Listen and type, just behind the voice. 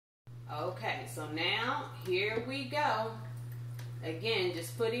Okay, so now here we go. Again,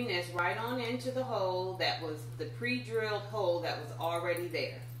 just putting this right on into the hole that was the pre-drilled hole that was already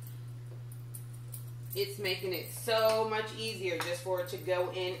there. It's making it so much easier just for it to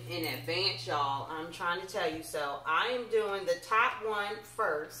go in advance, y'all. I'm trying to tell you. So I am doing the top one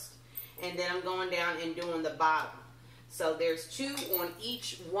first, and then I'm going down and doing the bottom. So there's 2 on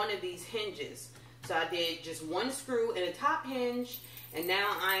each one of these hinges. So I did just 1 screw in the top hinge, and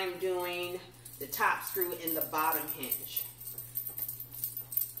now I am doing the top screw in the bottom hinge.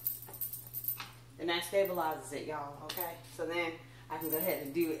 And that stabilizes it, y'all, okay? So then I can go ahead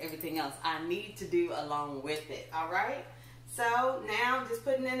and do everything else I need to do along with it, all right? So now I'm just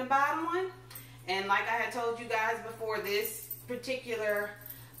putting in the bottom one. And like I had told you guys before, this particular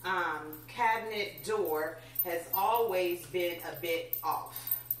cabinet door has always been a bit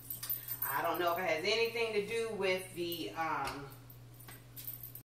off. I don't know if it has anything to do with the